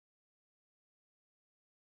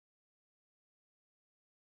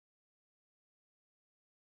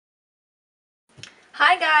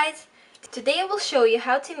Hi guys! Today I will show you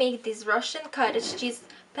how to make these Russian cottage cheese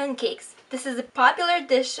pancakes. This is a popular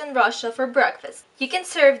dish in Russia for breakfast. You can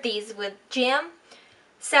serve these with jam,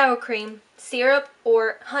 sour cream, syrup,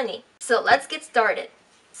 or honey. So let's get started.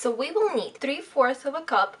 So we will need 3/4 of a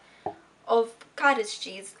cup of cottage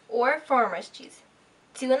cheese or farmer's cheese,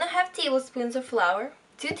 2.5 tablespoons of flour,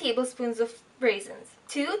 2 tablespoons of raisins,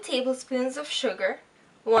 2 tablespoons of sugar,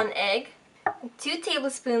 1 egg, 2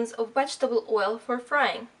 tablespoons of vegetable oil for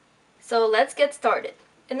frying. So let's get started.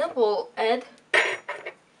 In a bowl, add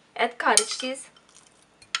cottage cheese,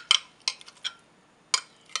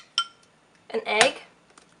 an egg,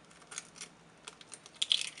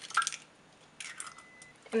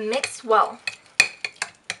 and mix well.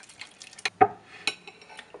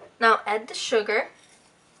 Now add the sugar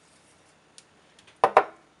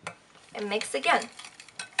and mix again.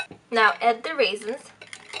 Now add the raisins.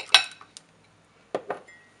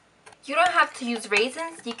 You don't have to use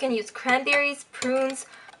raisins, you can use cranberries, prunes.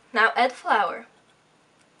 Now add flour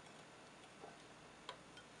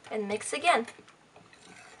and mix again.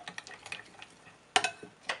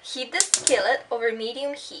 Heat the skillet over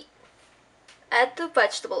medium heat. Add the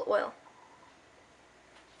vegetable oil.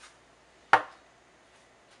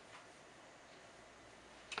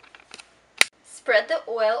 Spread the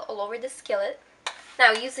oil all over the skillet.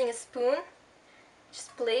 Now using a spoon,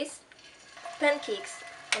 just place pancakes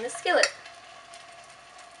on the skillet.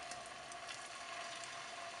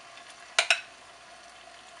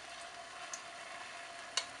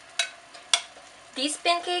 These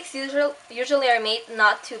pancakes usually are made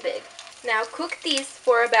not too big. Now cook these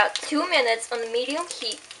for about 2 minutes on medium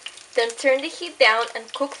heat, then turn the heat down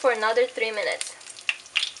and cook for another 3 minutes.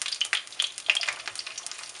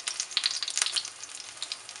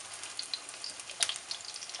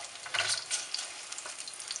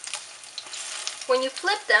 When you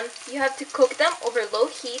flip them, you have to cook them over low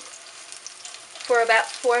heat for about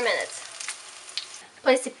 4 minutes.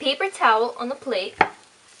 Place a paper towel on a plate.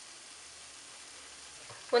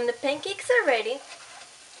 When the pancakes are ready,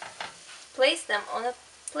 place them on a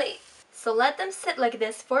plate. So let them sit like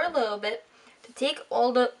this for a little bit to take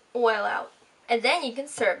all the oil out. And then you can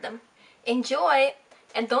serve them. Enjoy!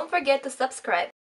 And don't forget to subscribe.